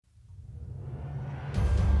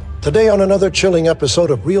Today on another chilling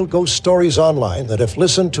episode of Real Ghost Stories Online that, if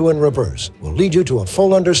listened to in reverse, will lead you to a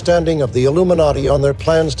full understanding of the Illuminati on their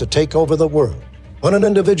plans to take over the world. When an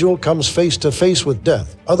individual comes face to face with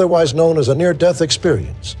death, otherwise known as a near-death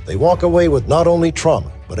experience, they walk away with not only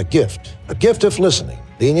trauma, but a gift. A gift if listening,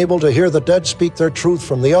 being able to hear the dead speak their truth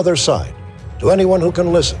from the other side. To anyone who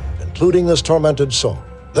can listen, including this tormented soul.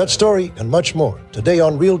 That story and much more, today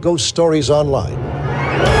on Real Ghost Stories Online.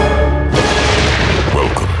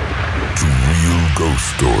 Welcome to Real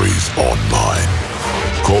Ghost Stories Online.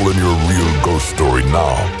 Call in your real ghost story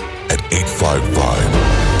now at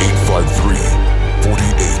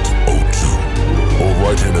 855-853-4802 or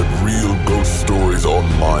write in at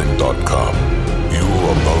realghoststoriesonline.com. You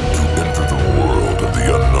are about to enter the world of the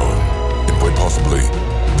unknown and quite possibly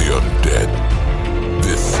the undead.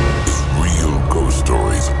 This is Real Ghost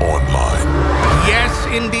Stories Online. Yes,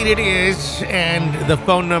 indeed it is. And the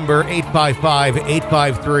phone number,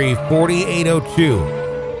 855-853-4802.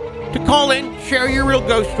 To call in, share your real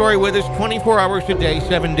ghost story with us 24 hours a day,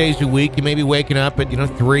 7 days a week. You may be waking up at,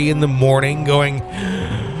 3 in the morning going,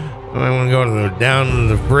 I'm going to go down to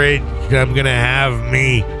the fridge. I'm going to have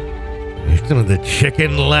me some of the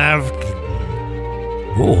chicken left.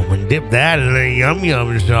 Oh, I'm going to dip that in the Yum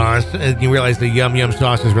Yum sauce. And you realize the Yum Yum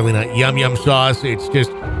sauce is really not Yum Yum sauce. It's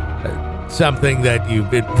just something that you've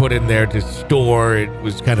been put in there to store. It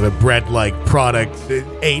was kind of a bread-like product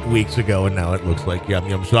 8 weeks ago, and now it looks like Yum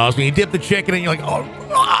Yum sauce. And you dip the chicken, and you're like, oh.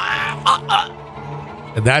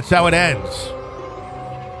 And that's how it ends.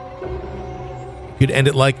 You could end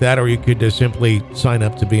it like that, or you could simply sign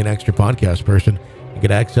up to be an extra podcast person. You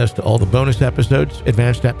get access to all the bonus episodes,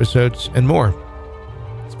 advanced episodes, and more.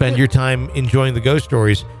 Spend your time enjoying the ghost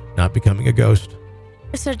stories, not becoming a ghost.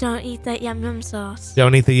 So don't eat that Yum Yum sauce.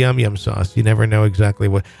 Don't eat the Yum Yum sauce. You never know exactly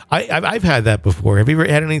what. I've had that before. Have you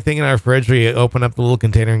ever had anything in our fridge where you open up the little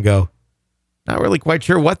container and go, not really quite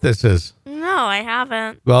sure what this is? No, I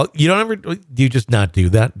haven't. Well, you don't ever. Do you just not do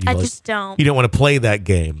that? I just don't. You don't want to play that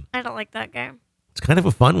game. I don't like that game. It's kind of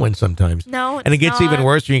a fun one sometimes. No, it's and it gets not. even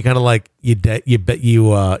worse when you kind of like you bet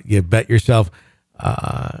yourself. You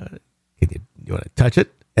want to touch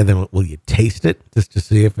it, and then will you taste it just to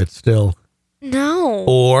see if it's still? No.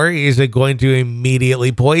 Or is it going to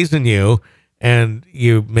immediately poison you, and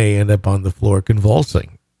you may end up on the floor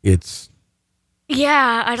convulsing?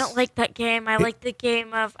 Yeah, I don't like that game. I like the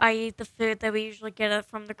game of I eat the food that we usually get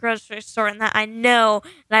from the grocery store, and that I know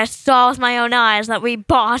and I saw with my own eyes that we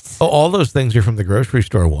bought. Oh, all those things are from the grocery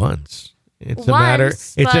store once. It's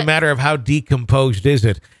a matter of how decomposed is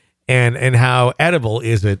it, and how edible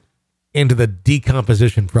is it into the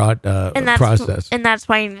decomposition process. And that's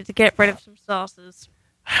why you need to get rid of some sauces.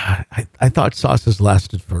 I thought sauces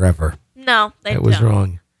lasted forever. No, they don't. I was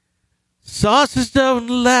wrong. Sauces don't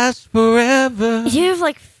last forever. You have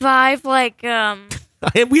like 5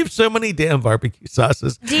 we have so many damn barbecue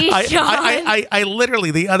sauces. I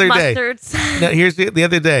literally the other day. Mustards. Now, here's the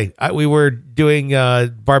other day. We were doing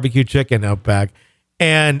barbecue chicken out back,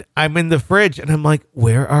 and I'm in the fridge, and I'm like,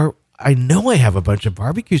 I know I have a bunch of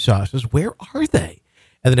barbecue sauces. Where are they?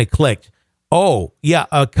 And then it clicked. Oh, yeah.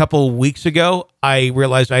 A couple weeks ago, I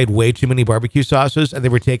realized I had way too many barbecue sauces, and they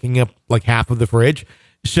were taking up like half of the fridge.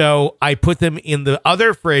 So I put them in the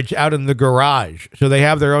other fridge out in the garage. So they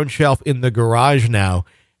have their own shelf in the garage now.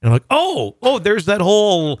 And I'm like, oh, there's that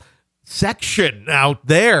whole section out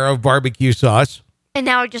there of barbecue sauce. And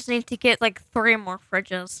now I just need to get like 3 more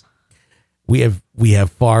fridges. We have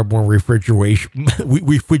far more refrigeration.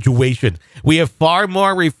 We have far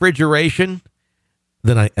more refrigeration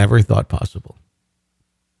than I ever thought possible.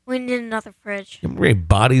 We need another fridge. How many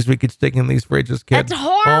bodies we could stick in these fridges, kid? That's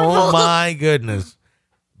horrible. Oh my goodness.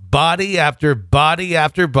 Body after body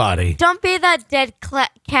after body. Don't be that dead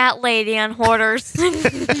cat lady on Hoarders.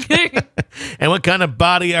 And what kind of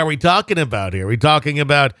body are we talking about here? Are we talking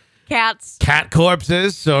about cats? Cat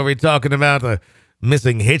corpses? So are we talking about the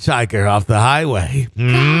missing hitchhiker off the highway?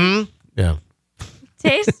 Yeah.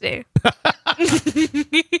 Tasty.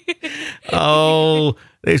 Oh,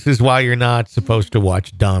 this is why you're not supposed to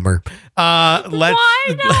watch Dahmer. Why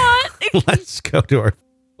not? Let's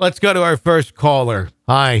go to our first caller.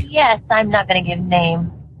 Hi. Yes, I'm not going to give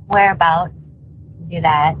name. Whereabouts? Do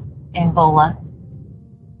that. Angola.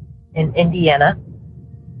 In Indiana.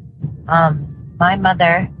 My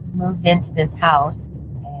mother moved into this house,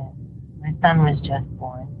 and my son was just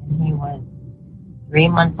born, and he was 3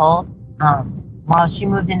 months old. While she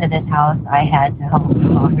moved into this house, I had to help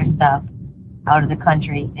move all her stuff out of the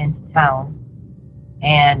country into town,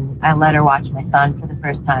 and I let her watch my son for the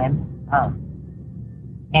first time.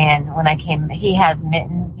 And when I came, he has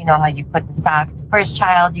mittens. You know how you put the socks. First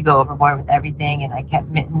child, you go overboard with everything, and I kept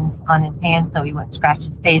mittens on his hands so he wouldn't scratch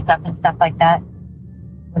his face up and stuff like that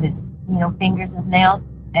with his, fingers and nails.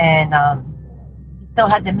 And he still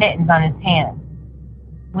had the mittens on his hands.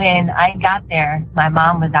 When I got there, my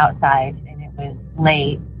mom was outside, and it was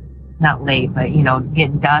late. Not late, but,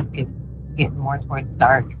 getting dusk. It's getting more towards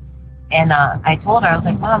dark. And I told her, I was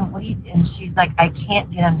like, Mom, what are you doing? And she's like, I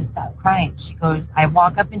can't get him to stop crying. She goes, I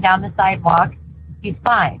walk up and down the sidewalk. He's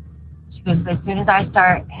fine. She goes, but as soon as I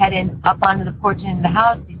start heading up onto the porch into the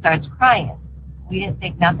house, he starts crying. We didn't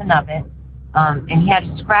think nothing of it. And he had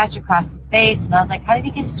a scratch across his face. And I was like, how did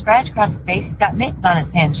he get a scratch across his face? He's got mitts on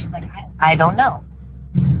his hands. She's like, I don't know.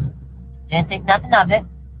 Didn't think nothing of it.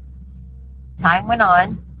 Time went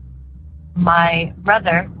on. My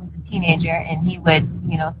brother was a teenager, and he would,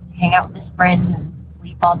 hang out with his friends and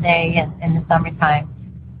sleep all day in the summertime.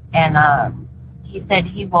 And he said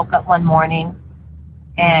he woke up one morning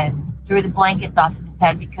and threw the blankets off his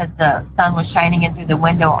head because the sun was shining in through the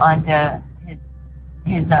window onto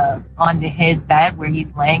his bed where he's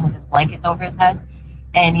laying with his blankets over his head.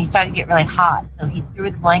 And he started to get really hot, so he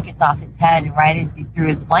threw the blankets off his head. And right as he threw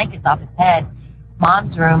his blankets off his head,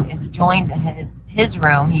 Mom's room is joined to his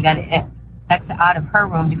room. He got to exit out of her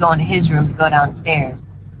room to go into his room to go downstairs.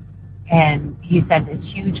 And he said this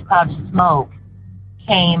huge cloud of smoke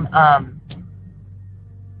came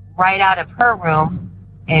right out of her room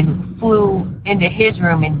and flew into his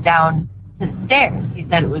room and down to the stairs. He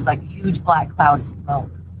said it was like a huge black cloud of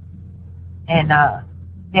smoke. And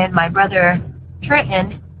then my brother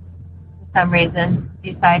Trenton, for some reason,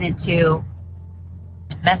 decided to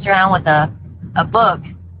mess around with a book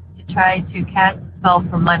to try to cast a spell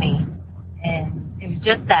for money. And it was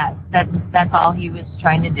just that. That's all he was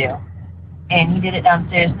trying to do. And he did it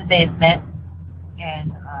downstairs in the basement,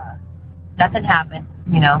 and nothing happened.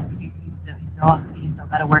 He still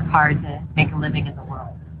got to work hard to make a living in the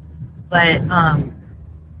world. But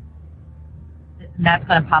that's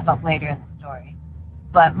going to pop up later in the story.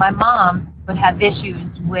 But my mom would have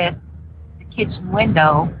issues with the kitchen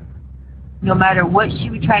window. No matter what she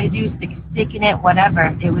would try to do, stick a stick in it,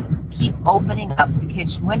 whatever, it would keep opening up the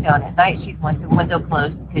kitchen window. And at night, she'd want the window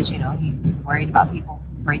closed because, he's worried about people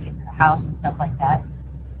breaking into the house and stuff like that.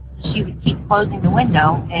 So she would keep closing the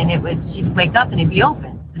window, and she'd wake up and it'd be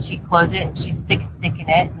open. So she'd close it, and she'd stick a stick in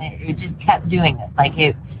it, and it just kept doing this. Like,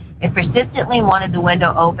 it persistently wanted the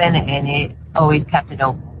window open, and it always kept it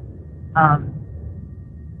open.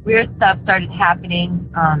 Weird stuff started happening.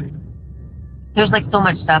 There's like so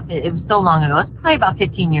much stuff. It was so long ago. It's probably about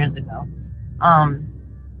 15 years ago.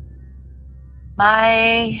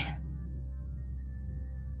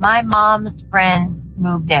 My mom's friend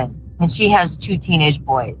moved in, and she has 2 teenage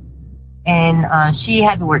boys. And she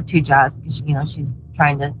had to work 2 jobs because, she's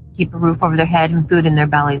trying to keep a roof over their head and food in their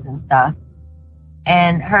bellies and stuff.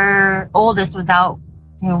 And her oldest was out,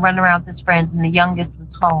 running around with his friends, and the youngest was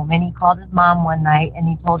home. And he called his mom one night, and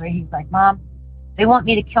he told her, he's like, Mom, they want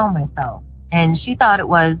me to kill myself. And she thought it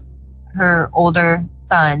was her older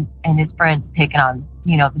son and his friends picking on,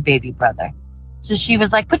 the baby brother. So she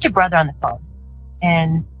was like, put your brother on the phone.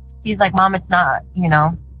 And he's like, Mom, it's not,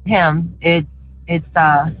 him. It's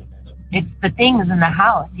the things in the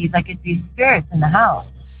house. He's like, it's these spirits in the house.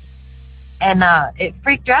 And it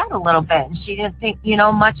freaked her out a little bit. And she didn't think,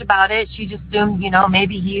 much about it. She just assumed,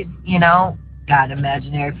 maybe he's, got an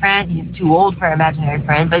imaginary friend. He's too old for an imaginary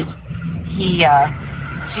friend. But she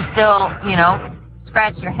still,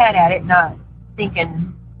 scratched her head at it, not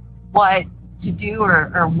thinking what to do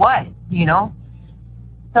or what,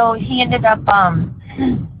 So he ended up,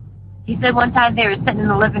 he said one time they were sitting in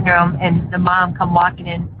the living room, and the mom come walking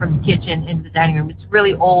in from the kitchen into the dining room. It's a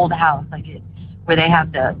really old house, where they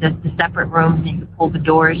have the separate rooms, and you can pull the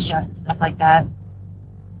doors shut and stuff like that.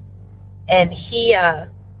 And he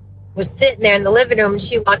was sitting there in the living room, and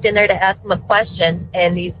she walked in there to ask him a question,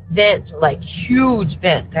 and these vents were like huge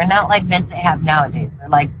vents. They're not like vents they have nowadays. They're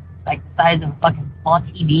like the size of a fucking small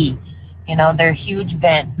TV. They're huge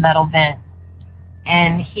vents, metal vents.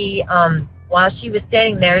 And he, while she was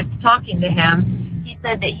standing there talking to him, he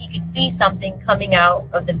said that he could see something coming out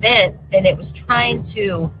of the vent, and it was trying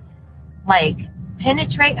to,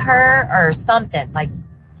 penetrate her or something,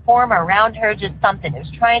 form around her, just something. It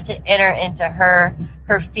was trying to enter into her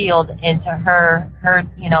field, into her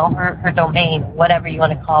domain, whatever you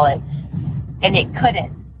want to call it. And it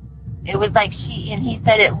couldn't. It was like he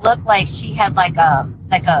said it looked like she had like a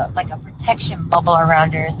protection bubble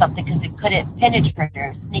around her or something, because it couldn't penetrate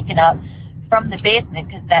her, sneaking up from the basement,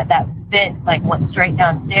 because that vent went straight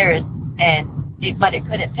downstairs, but it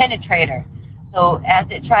couldn't penetrate her. So as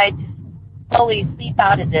it tried to slowly seep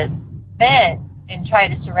out of this vent and try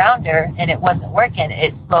to surround her, and it wasn't working.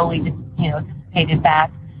 It slowly, dissipated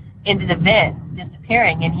back into the vent,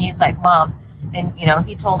 disappearing. And he's like, Mom, and,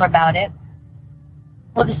 he told her about it.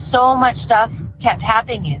 Well, there's so much stuff kept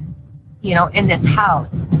happening, in this house.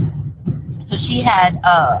 So she had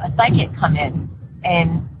a psychic come in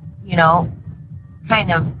and,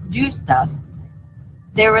 kind of do stuff.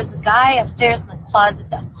 There was a guy upstairs in the closet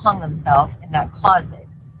that hung himself in that closet.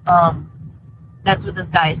 That's what this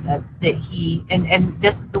guy said, that he, and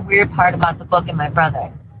this is the weird part about the book and my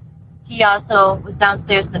brother. He also was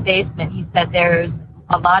downstairs in the basement. He said there's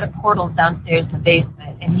a lot of portals downstairs in the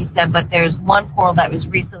basement. And he said, but there's one portal that was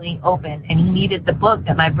recently opened, and he needed the book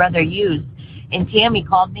that my brother used. And Tammy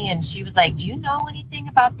called me, and she was like, do you know anything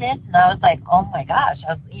about this? And I was like, oh, my gosh.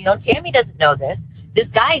 Tammy doesn't know this. This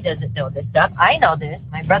guy doesn't know this stuff. I know this.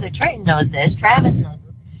 My brother Trenton knows this. Travis knows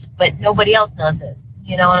this. But nobody else knows this.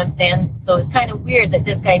 You know what I'm saying? So it's kind of weird that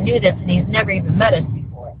this guy knew this, and he's never even met us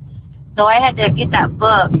before. So I had to get that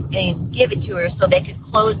book and give it to her so they could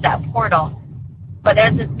close that portal. But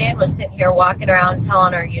as this man was sitting here walking around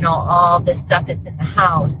telling her, all this stuff that's in the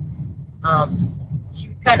house, she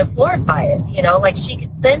was kind of floored by it, like she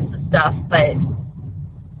could sense the stuff, but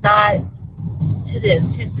not to the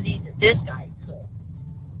intensity that this guy could.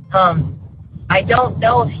 I don't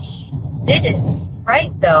know if he did it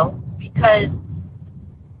right, though, because,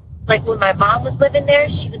 like, when my mom was living there,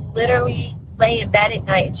 she would literally lay in bed at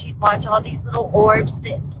night, and she'd watch all these little orbs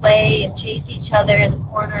sit and play and chase each other in the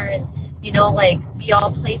corner and, like, be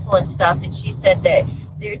all playful and stuff. And she said that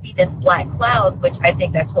there'd be this black cloud, which I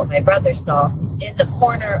think that's what my brother saw, in the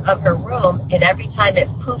corner of her room. And every time it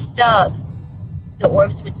poofed up, the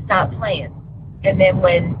orbs would stop playing. And then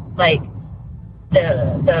when, like,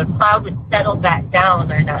 the cloud would settle back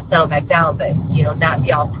down, or not settle back down, but, not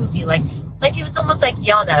be all poofy, like it was almost like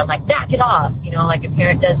yelling at him, like, knock it off, like a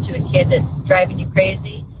parent does to a kid that's driving you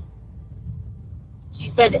crazy.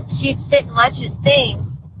 She said she'd sit and watch his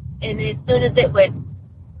thing, and as soon as it would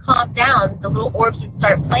calm down, the little orbs would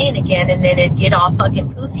start playing again, and then it'd get all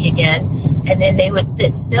fucking poofy again, and then they would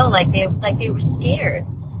sit still like they were scared.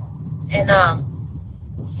 And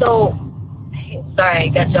so, sorry,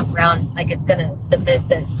 I got to jump around. Like the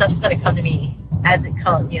stuff's gonna come to me as it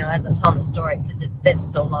comes, as I'm telling the story, because it's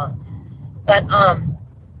been so long. But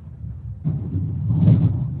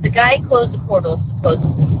the guy closed the portal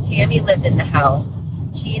supposedly. Tammy lived in the house.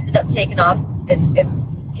 She ended up taking off and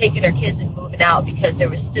taking her kids and moving out because there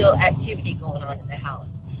was still activity going on in the house.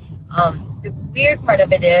 The weird part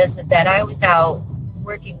of it is that I was out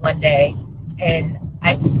working one day, and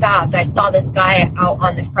I stopped. I saw this guy out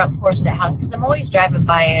on the front porch of the house, because I'm always driving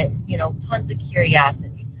by it, tons of curiosity.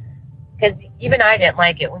 Because even I didn't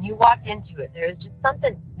like it. When you walked into it, there was just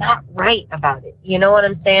something not right about it. You know what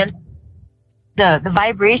I'm saying? The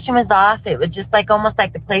vibration was off. It was just like almost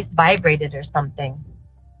like the place vibrated or something.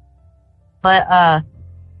 But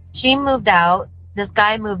she moved out. This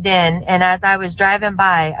guy moved in, and as I was driving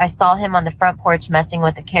by, I saw him on the front porch messing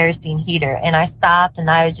with a kerosene heater. And I stopped,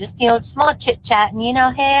 and I was just, small chit-chat, and,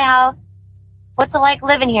 hey, what's it like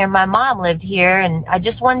living here? My mom lived here, and I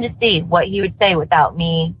just wanted to see what he would say without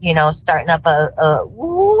me, starting up a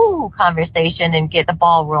conversation and get the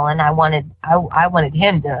ball rolling. I wanted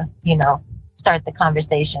him to, start the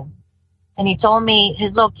conversation. And he told me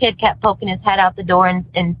his little kid kept poking his head out the door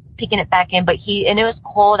and peeking it back in, and it was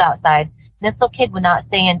cold outside. And this little kid would not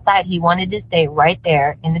stay inside. He wanted to stay right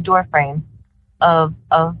there in the door frame of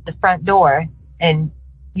the front door and,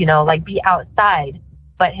 be outside.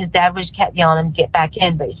 But his dad was kept yelling him to get back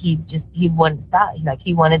in, but he wouldn't stop.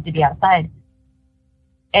 He wanted to be outside.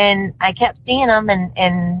 And I kept seeing him,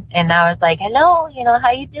 and I was like, hello,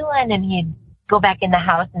 how you doing? And he'd go back in the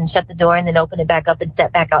house and shut the door and then open it back up and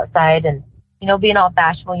step back outside and, being all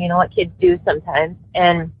bashful, what kids do sometimes.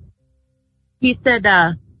 And he said,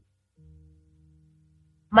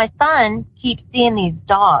 my son keeps seeing these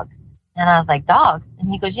dogs. And I was like, dogs? And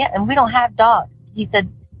he goes, yeah, and we don't have dogs. He said,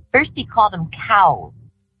 first he called them cows.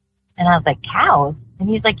 And I was like, cows? And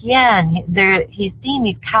he's like, yeah, and he's seeing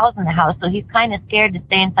these cows in the house, so he's kind of scared to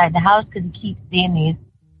stay inside the house because he keeps seeing these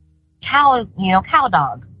cows, cow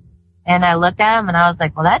dogs. And I looked at him, and I was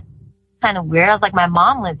like, well, that's kind of weird. I was like, my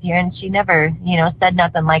mom lives here, and she never, said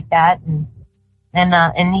nothing like that. And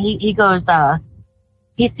he goes,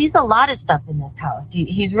 he sees a lot of stuff in this house.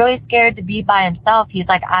 He's really scared to be by himself. He's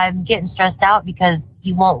like, I'm getting stressed out because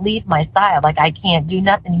he won't leave my side. Like, I can't do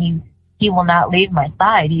nothing. He will not leave my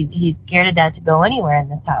side. He's scared of that to go anywhere in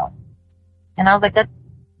this house. And I was like, that's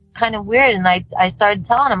kind of weird. And I started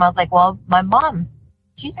telling him, I was like, well, my mom,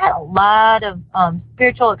 she's had a lot of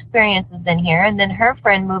spiritual experiences in here. And then her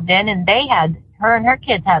friend moved in, and her and her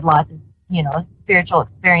kids had lots of, spiritual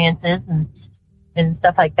experiences and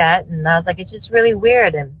stuff like that. And I was like, it's just really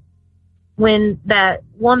weird. And when that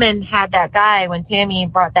woman had that guy, when Tammy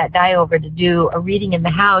brought that guy over to do a reading in the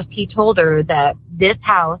house, he told her that this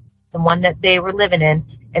house, the one that they were living in,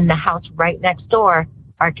 and the house right next door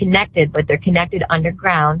are connected, but they're connected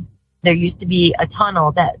underground. There used to be a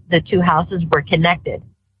tunnel that the two houses were connected.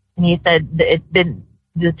 And he said that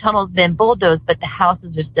the tunnel's been bulldozed, but the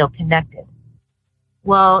houses are still connected.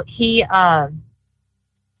 Well,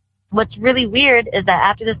 what's really weird is that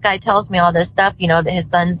after this guy tells me all this stuff, that his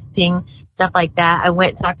son's seeing stuff like that, I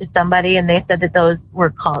went and talked to somebody, and they said that those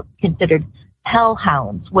were considered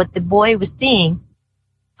hellhounds. What the boy was seeing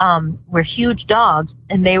were huge dogs,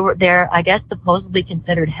 and they're, I guess, supposedly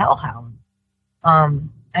considered hellhounds.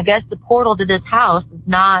 I guess the portal to this house is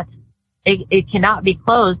not, it cannot be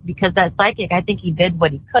closed, because that psychic, I think he did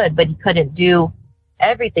what he could, but he couldn't do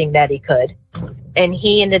everything that he could. And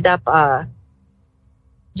he ended up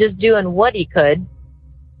just doing what he could.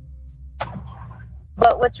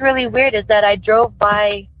 But what's really weird is that I drove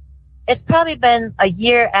by, it's probably been a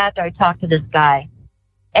year after I talked to this guy,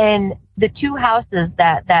 and the two houses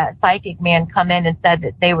that psychic man come in and said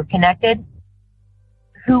that they were connected,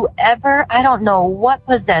 whoever, I don't know what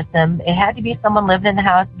possessed them, it had to be someone living in the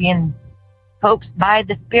house being coaxed by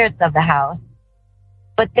the spirits of the house,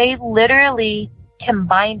 but they literally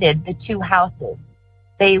combined the two houses.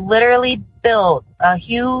 They literally built a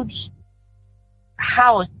huge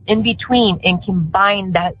house in between and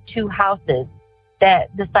combined that two houses,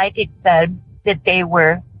 that the psychic said that they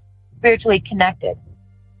were spiritually connected.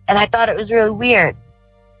 And I thought it was really weird.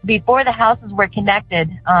 Before the houses were connected,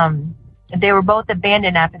 they were both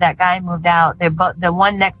abandoned after that guy moved out. The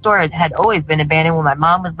one next door had always been abandoned when my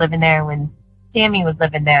mom was living there, when Tammy was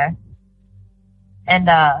living there. And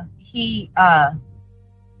I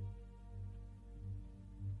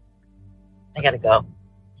gotta go.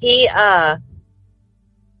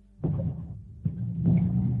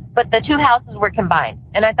 But the two houses were combined,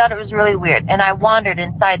 and I thought it was really weird. And I wandered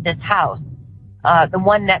inside this house, the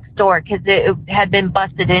one next door, because it had been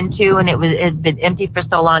busted into, and it had been empty for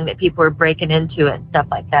so long that people were breaking into it and stuff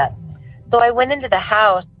like that. So I went into the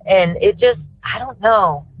house, and it just, I don't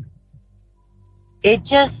know. It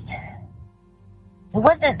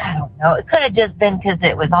wasn't, I don't know. It could have just been because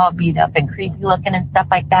it was all beat up and creepy looking and stuff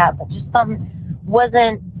like that, but just something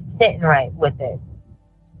wasn't sitting right with it.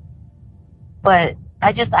 But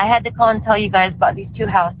I had to call and tell you guys about these two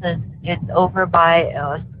houses. It's over by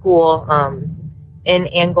a school in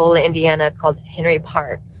Angola, Indiana, called Henry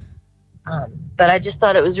Park. But I just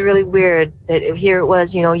thought it was really weird that here it was,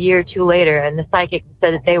 a year or two later, and the psychic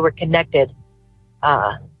said that they were connected.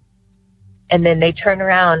 And then they turn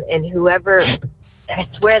around, and whoever, I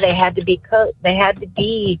swear they had to be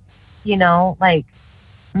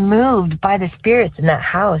moved by the spirits in that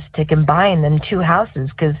house to combine them two houses,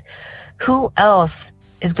 because who else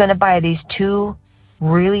is going to buy these two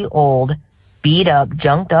really old, beat up,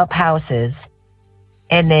 junked up houses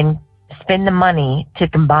and then spend the money to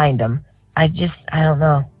combine them? I don't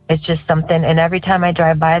know. It's just something, and every time I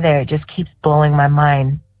drive by there, it just keeps blowing my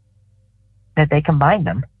mind that they combined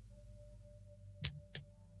them.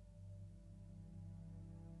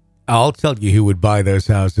 I'll tell you who would buy those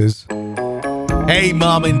houses. Hey,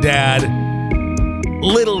 Mom and Dad.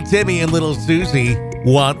 Little Timmy and little Susie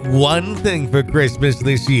want one thing for Christmas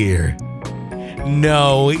this year.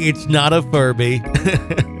 No, it's not a Furby.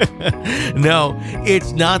 No,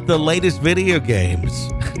 it's not the latest video games.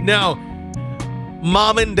 No,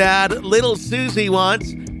 Mom and Dad, little Susie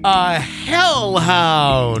wants a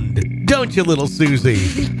hellhound. Don't you, little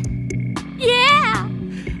Susie? Yeah.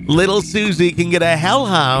 Little Susie can get a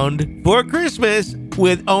hellhound for Christmas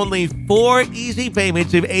with only 4 easy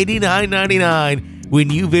payments of $89.99 when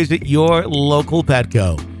you visit your local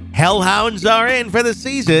Petco. Hellhounds are in for the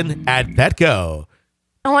season at Petco.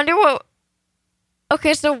 I wonder what...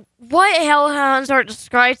 Okay, so what hellhounds are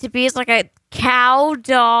described to be is like a cow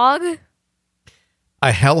dog?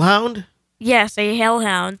 A hellhound? Yes, a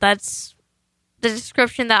hellhound. That's the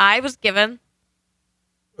description that I was given.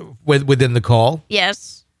 Within the call?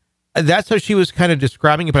 Yes. That's how she was kind of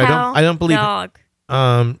describing it, but I don't believe dog.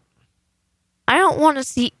 I don't want to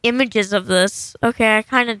see images of this. Okay, I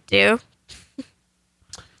kind of do.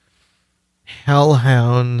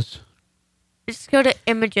 Hellhounds. Just go to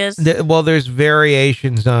images. There's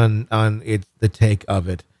variations on the take of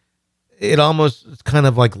it. It almost, it's kind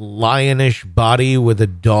of like lionish body with a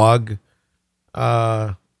dog.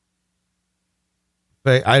 But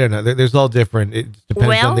I don't know. There's all different. It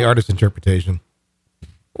depends on the artist's interpretation.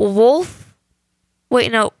 Wolf.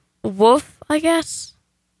 Wait, no, Wolf, I guess.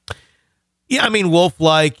 Yeah, I mean,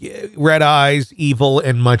 wolf-like, red eyes, evil,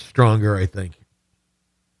 and much stronger, I think.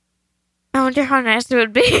 I wonder how nice it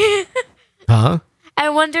would be. Huh? I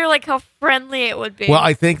wonder, like, how friendly it would be. Well,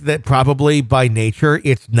 I think that probably by nature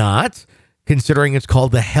it's not, considering it's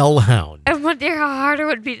called the hellhound. I wonder how hard it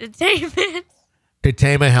would be to tame it. To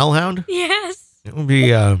tame a hellhound? Yes. It would be,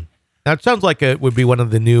 that sounds like it would be one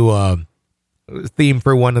of the new theme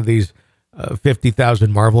for one of these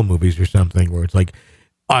 50,000 Marvel movies or something, where it's like,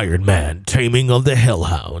 Iron Man, taming of the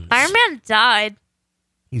hellhounds. Iron Man died.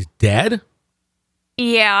 He's dead?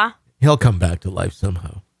 Yeah. He'll come back to life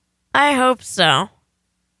somehow. I hope so.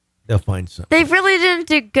 They'll find something. They really didn't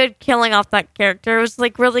do good killing off that character. It was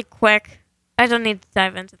like really quick. I don't need to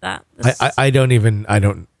dive into that. I don't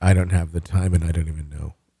have the time, and I don't even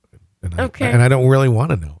know. Okay. And I don't really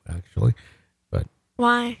want to know, actually. But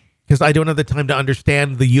why? Because I don't have the time to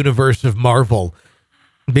understand the universe of Marvel.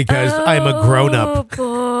 Because I'm a grown-up. Oh,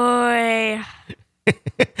 boy.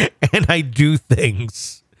 And I do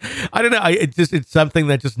things. I don't know. It's something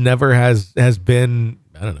that just never has been,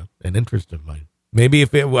 I don't know, an interest of mine. Maybe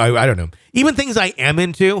if I don't know. Even things I am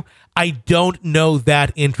into, I don't know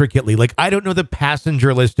that intricately. Like, I don't know the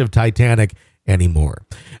passenger list of Titanic anymore.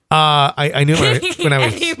 I knew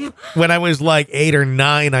when I was like 8 or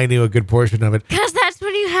 9, I knew a good portion of it. Because that's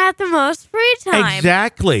when you had the most free time.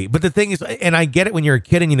 Exactly. But the thing is, and I get it when you're a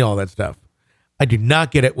kid and you know all that stuff. I do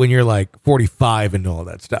not get it when you're like 45 and know all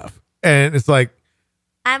that stuff. And it's like,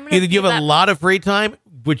 either you have a lot of free time,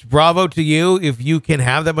 which bravo to you. If you can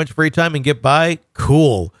have that much free time and get by,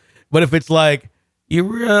 cool. But if it's like, you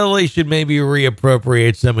really should maybe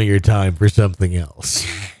reappropriate some of your time for something else.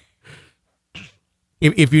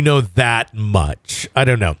 If you know that much, I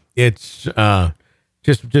don't know. It's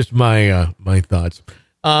just my my thoughts.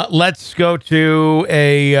 Let's go to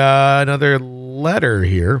another letter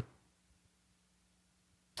here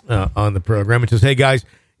on the program. It says, "Hey guys,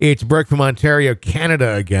 it's Burke from Ontario,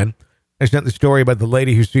 Canada again. I sent the story about the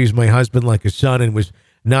lady who sees my husband like a son and was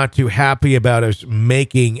not too happy about us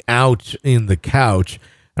making out in the couch.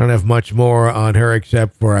 I don't have much more on her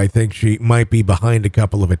except for I think she might be behind a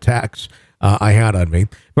couple of attacks I had on me.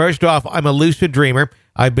 First off, I'm a lucid dreamer.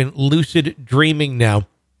 I've been lucid dreaming now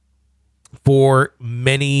for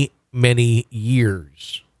many, many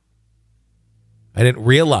years. I didn't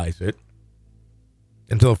realize it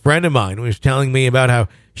until a friend of mine was telling me about how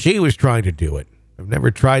she was trying to do it. I've never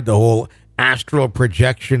tried the whole astral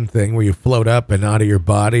projection thing where you float up and out of your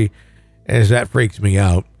body, as that freaks me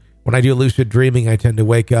out. When I do lucid dreaming, I tend to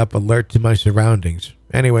wake up alert to my surroundings.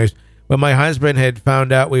 Anyways, when my husband had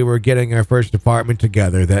found out we were getting our first apartment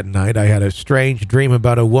together that night, I had a strange dream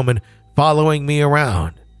about a woman following me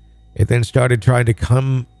around. It then started trying to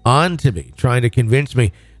come on to me, trying to convince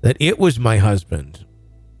me that it was my husband.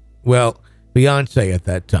 Well, Beyonce at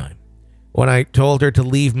that time. When I told her to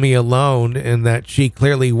leave me alone and that she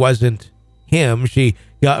clearly wasn't him, she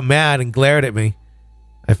got mad and glared at me.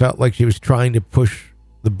 I felt like she was trying to push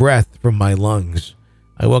the breath from my lungs.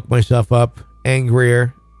 I woke myself up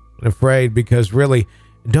angrier and afraid because really,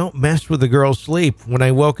 don't mess with the girl's sleep. When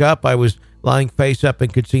I woke up, I was lying face up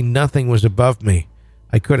and could see nothing was above me.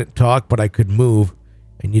 I couldn't talk, but I could move.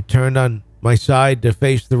 And you turned on my side to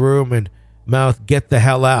face the room and mouth, "Get the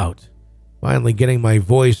hell out." Finally getting my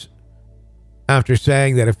voice after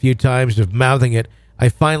saying that a few times of mouthing it, I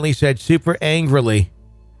finally said super angrily,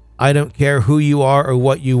 "I don't care who you are or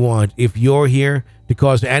what you want. If you're here to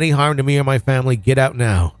cause any harm to me or my family, get out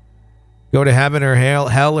now. Go to heaven or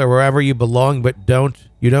hell or wherever you belong, but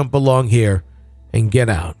you don't belong here, and get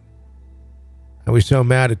out." I was so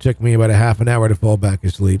mad it took me about a half an hour to fall back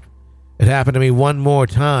asleep. It happened to me one more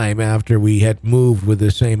time after we had moved with the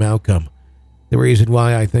same outcome. The reason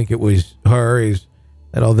why I think it was her is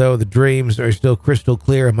that although the dreams are still crystal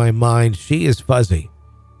clear in my mind, she is fuzzy.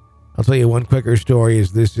 I'll tell you one quicker story,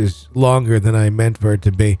 as this is longer than I meant for it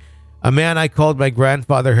to be. A man I called my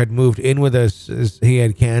grandfather had moved in with us as he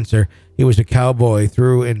had cancer. He was a cowboy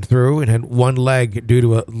through and had one leg due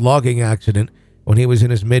to a logging accident when he was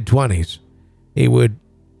in his mid-20s. He would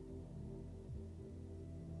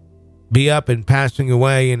be up and passing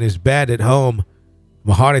away in his bed at home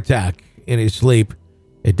from a heart attack in his sleep.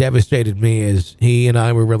 It devastated me as he and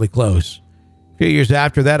I were really close. A few years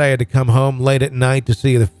after that, I had to come home late at night to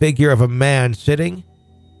see the figure of a man sitting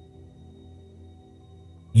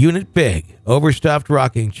unit big, overstuffed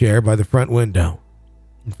rocking chair by the front window.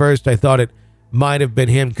 At first, I thought it might have been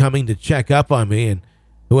him coming to check up on me, and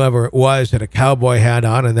whoever it was had a cowboy hat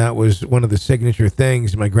on, and that was one of the signature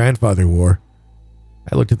things my grandfather wore.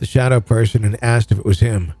 I looked at the shadow person and asked if it was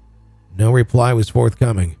him. No reply was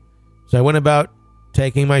forthcoming. So I went about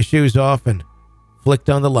taking my shoes off and flicked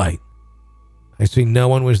on the light. I see no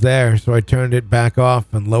one was there, so I turned it back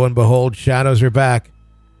off, and lo and behold, shadows are back.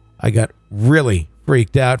 I got really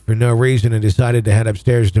freaked out for no reason and decided to head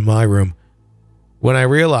upstairs to my room. When I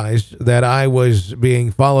realized that I was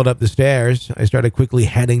being followed up the stairs, I started quickly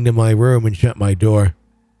heading to my room and shut my door.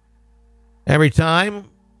 Every time,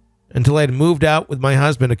 until I'd moved out with my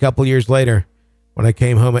husband a couple years later, when I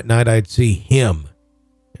came home at night, I'd see him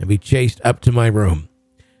and be chased up to my room.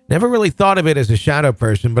 Never really thought of it as a shadow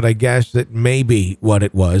person, but I guess that may be what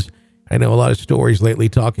it was. I know a lot of stories lately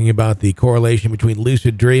talking about the correlation between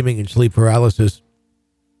lucid dreaming and sleep paralysis.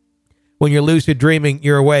 When you're lucid dreaming,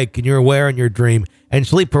 you're awake and you're aware in your dream. And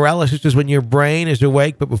sleep paralysis is when your brain is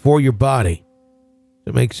awake but before your body. So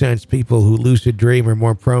it makes sense people who lucid dream are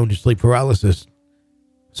more prone to sleep paralysis.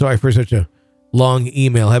 Sorry for such a long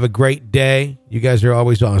email. Have a great day. You guys are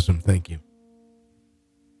always awesome. Thank you.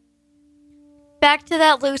 Back to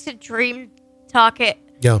that lucid dream topic.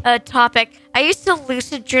 I used to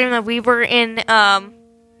lucid dream that we were in a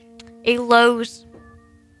Lowe's.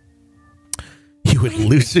 You would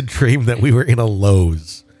lucid dream that we were in a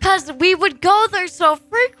Lowe's. Because we would go there so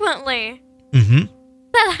frequently. Mm-hmm.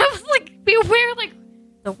 That I was like, we were like,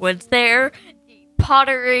 the wood's there, the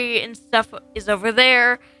pottery and stuff is over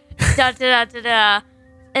there, da-da-da-da-da,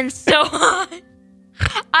 and so on.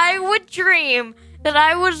 I would dream that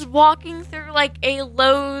I was walking through like a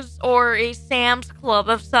Lowe's or a Sam's Club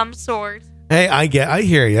of some sort. Hey, I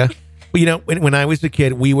hear you. Well, you know, when I was a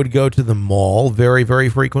kid, we would go to the mall very, very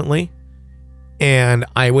frequently, and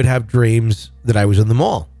I would have dreams that I was in the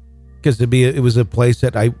mall because it was a place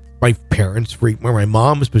that my parents, or my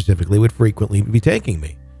mom specifically, would frequently be taking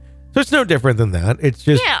me. So it's no different than that. It's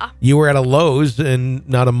just you were at a Lowe's and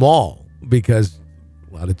not a mall because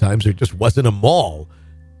a lot of times there just wasn't a mall.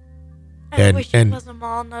 I wish it was a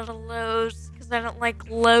mall, not a Lowe's, because I don't like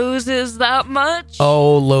Lowe's that much.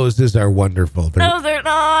 Oh, Lowe's are wonderful. No, they're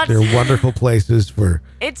not. They're wonderful places for...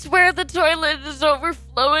 It's where the toilet is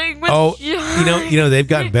overflowing with junk. You know, they've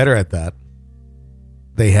gotten better at that.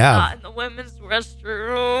 They have. Not in the women's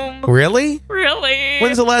restroom. Really? Really.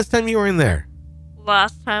 When's the last time you were in there?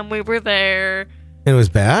 Last time we were there. And it was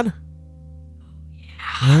bad? Yeah.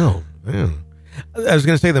 Oh, man. I was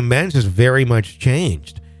going to say the men's has very much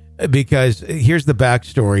changed. Because here's the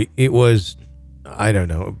backstory. It was, I don't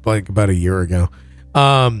know, like about a year ago.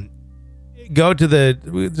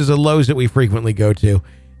 There's a Lowe's that we frequently go to.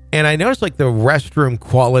 And I noticed like the restroom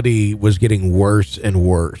quality was getting worse and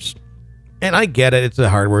worse. And I get it. It's a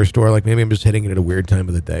hardware store. Like maybe I'm just hitting it at a weird time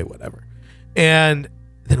of the day, whatever. And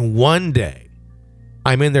then one day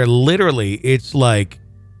I'm in there, literally, it's like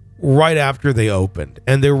right after they opened.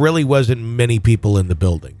 And there really wasn't many people in the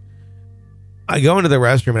building. I go into the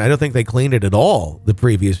restroom and I don't think they cleaned it at all the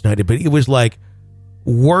previous night, but it was like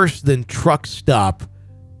worse than truck stop,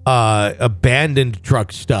 abandoned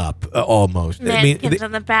truck stop almost. Mannequins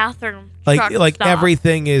in the bathroom. Like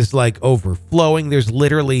everything is like overflowing. There's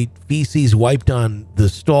literally feces wiped on the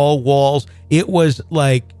stall walls. It was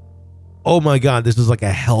like, oh my God, this is like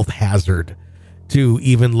a health hazard to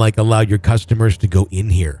even like allow your customers to go in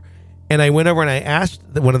here. And I went over and I asked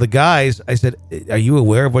one of the guys, I said, are you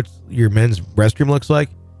aware of what your men's restroom looks like?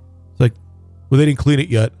 It's like, well, they didn't clean it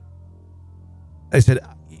yet. I said,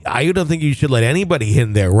 I don't think you should let anybody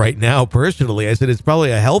in there right now, personally. I said, it's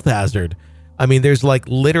probably a health hazard. I mean, there's like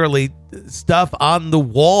literally stuff on the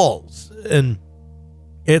walls and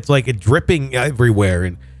it's like dripping everywhere.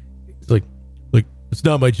 And it's like, it's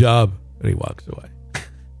not my job. And he walks away.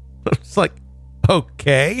 It's like,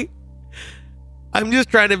 okay. I'm just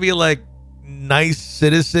trying to be like nice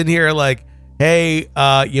citizen here. Like, hey,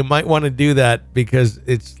 you might want to do that because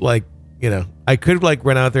it's like, you know, I could like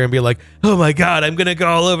run out there and be like, oh my God, I'm going to go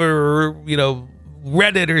all over, you know,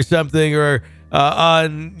 Reddit or something or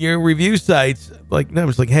on your review sites. Like, no, I'm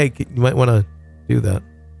just like, hey, you might want to do that.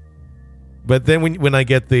 But then when I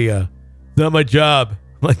get the, it's not my job.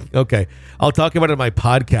 I'm like, okay, I'll talk about it on my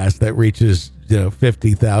podcast that reaches,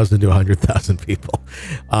 50,000 to 100,000 people.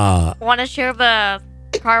 Want to share the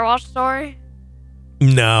car wash story?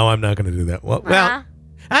 No, I'm not going to do that. Well,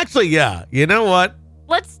 actually, yeah. You know what?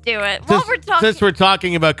 Let's do it. Since we're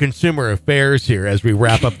talking about consumer affairs here as we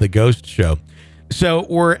wrap up the Ghost Show. So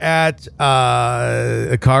we're at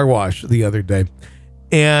a car wash the other day,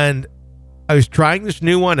 and I was trying this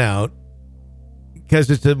new one out because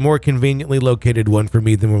it's a more conveniently located one for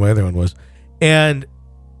me than what my other one was. And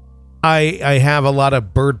I have a lot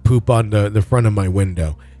of bird poop on the front of my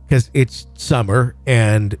window because it's summer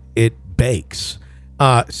and it bakes.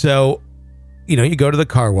 So, you go to the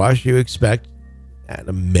car wash, you expect at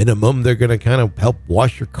a minimum, they're going to kind of help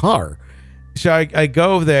wash your car. So I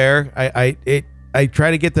go there. I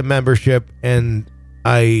try to get the membership, and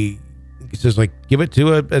it says like, give it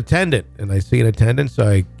to an attendant. And I see an attendant, so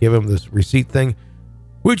I give him this receipt thing.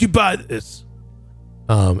 Where'd you buy this?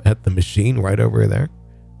 At the machine right over there.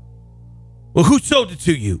 Well, who sold it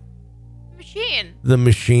to you? Machine. The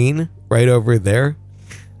machine right over there.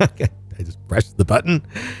 Okay. I just pressed the button.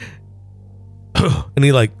 And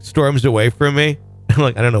he like storms away from me. I'm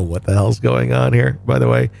like, I don't know what the hell's going on here, by the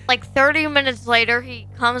way. Like 30 minutes later, he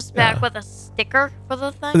comes back with a sticker for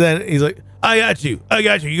the thing. And then he's like, I got you.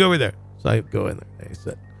 You go over there. So I go in there. And I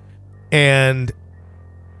sit. And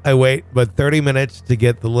I wait about 30 minutes to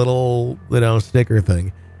get the little, sticker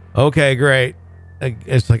thing. Okay, great.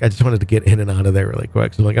 It's like I just wanted to get in and out of there really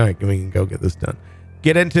quick. So I'm like, all right, we can go get this done.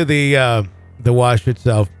 Get into the wash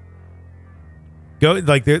itself. Go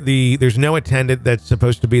like there's no attendant that's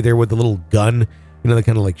supposed to be there with the little gun, that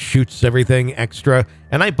kind of like shoots everything extra.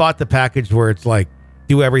 And I bought the package where it's like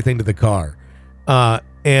do everything to the car,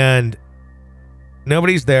 and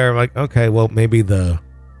nobody's there. I'm like, okay, well maybe the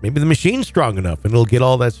machine's strong enough and it'll get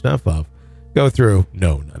all that stuff off. Go through.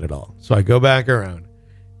 No, not at all. So I go back around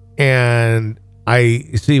and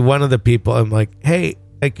I see one of the people. I'm like, hey,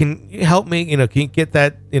 can you help me? Can you get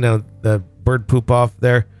that, the bird poop off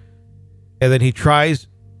there? And then he tries,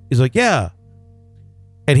 he's like, yeah.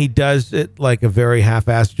 And he does it like a very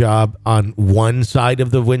half-assed job on one side of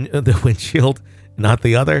the windshield, not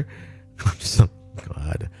the other. I'm just like,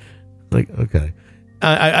 God. Like, okay.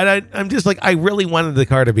 I'm just like, I really wanted the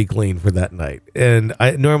car to be clean for that night. And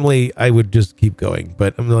normally I would just keep going,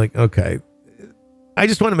 but I'm like, okay. I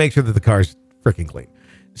just want to make sure that the car's freaking clean.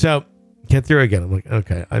 So get through again. I'm like,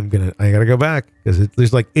 okay, I gotta go back because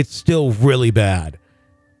it's still really bad.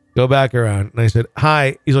 Go back around. And I said,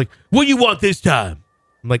 hi. He's like, what do you want this time?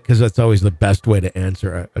 I'm like, because that's always the best way to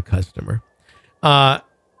answer a customer. I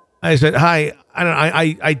said, hi.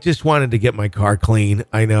 I just wanted to get my car clean.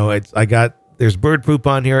 I know there's bird poop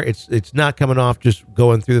on here. It's not coming off, just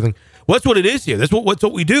going through the thing. Well, that's what it is here. That's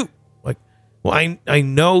what we do. Like, well, I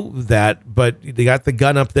know that, but they got the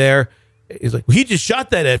gun up there. He's like, well, he just shot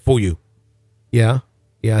that at for you. Yeah,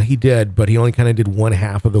 he did, but he only kind of did one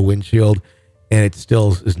half of the windshield. And it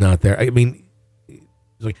still is not there. I mean, he's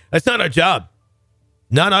like, that's not our job.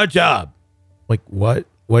 Not our job. Like, what?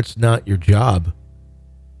 What's not your job?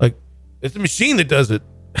 Like, it's a machine that does it.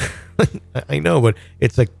 I know, but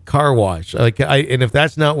it's a car wash. Like, and if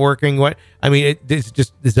that's not working, what? I mean, is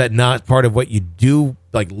that not part of what you do?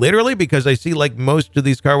 Like, literally? Because I see, like, most of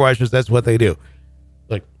these car washes, that's what they do.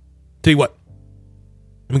 Like, tell you what,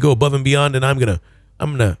 I'm gonna go above and beyond, and I'm gonna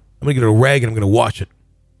get a rag and I'm gonna wash it.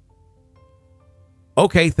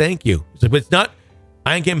 Okay, thank you. He's like, but it's not,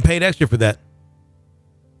 I ain't getting paid extra for that.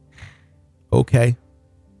 Okay.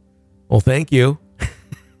 Well, thank you.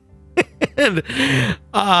 And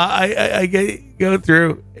I go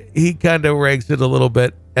through, he kind of rags it a little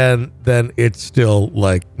bit, and then it's still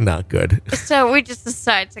like not good. So we just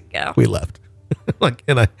decided to go. We left. Like,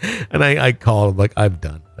 and I called him like, I'm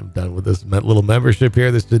done with this little membership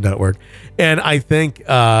here. This did not work. And I think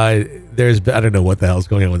I don't know what the hell's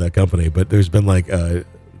going on with that company, but there's been like a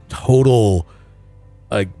total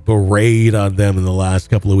like parade on them in the last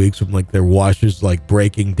couple of weeks from like their washers like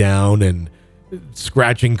breaking down and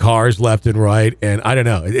scratching cars left and right. And I don't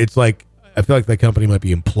know. It's like, I feel like that company might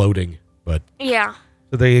be imploding, but yeah.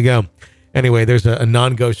 So there you go. Anyway, there's a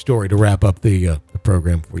non-ghost story to wrap up the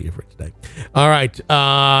program for you for today. All right.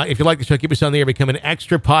 If you like the show, keep us on the air. Become an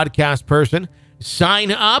extra podcast person.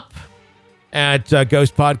 Sign up at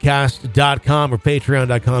ghostpodcast.com or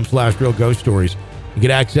patreon.com/Real Ghost Stories. You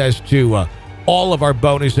get access to all of our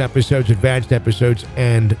bonus episodes, advanced episodes,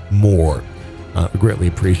 and more. We greatly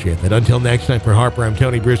appreciate that. Until next time, for Harper, I'm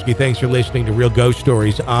Tony Bruschi. Thanks for listening to Real Ghost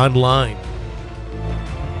Stories Online.